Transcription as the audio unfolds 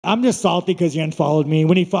I'm just salty because he unfollowed me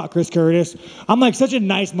when he fought Chris Curtis. I'm like such a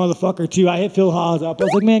nice motherfucker too. I hit Phil Hawes up. I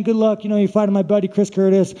was like, man, good luck. You know, you're fighting my buddy Chris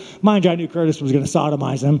Curtis. Mind you, I knew Curtis was going to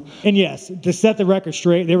sodomize him. And yes, to set the record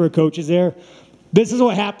straight, there were coaches there. This is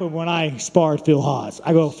what happened when I sparred Phil Hawes.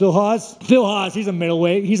 I go, Phil Hawes, he's a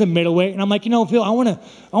middleweight. And I'm like, you know, Phil, I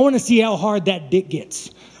want to see how hard that dick gets.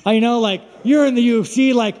 You know, like you're in the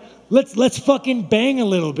UFC, like let's fucking bang a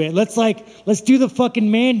little bit. Let's do the fucking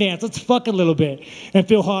man dance. Let's fuck a little bit. And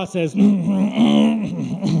Phil Hawes says,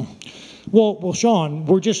 well, Sean,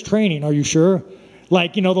 we're just training. Are you sure?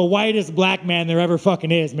 Like, you know, the whitest black man there ever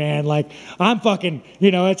fucking is, man. Like, I'm fucking, you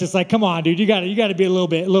know, it's just like, come on, dude, you gotta be a little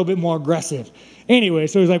bit more aggressive. Anyway,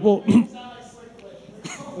 so he's like, well,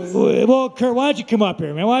 well, Kurt, why don't you come up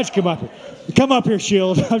here, man? Why don't you come up here? Come up here,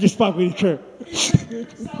 Shield. I'm just fucking with you, Kurt.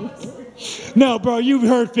 No, bro, you've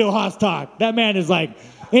heard Phil Hawes talk. That man is like,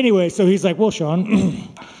 anyway, so he's like, well, Sean,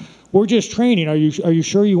 we're just training. Are you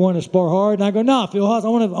sure you want to spar hard? And I go, no, Phil Hawes, I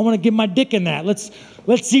want to get my dick in that. Let's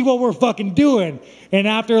see what we're fucking doing. And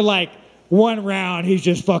after like one round, he's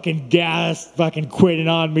just fucking gassed, fucking quitting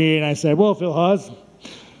on me. And I said, well, Phil Hawes.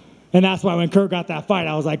 And that's why when Kurt got that fight,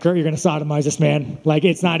 I was like, Kurt, you're going to sodomize this man. Like,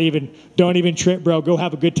 it's not even, don't even trip, bro. Go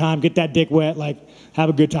have a good time. Get that dick wet. Like, have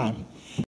a good time.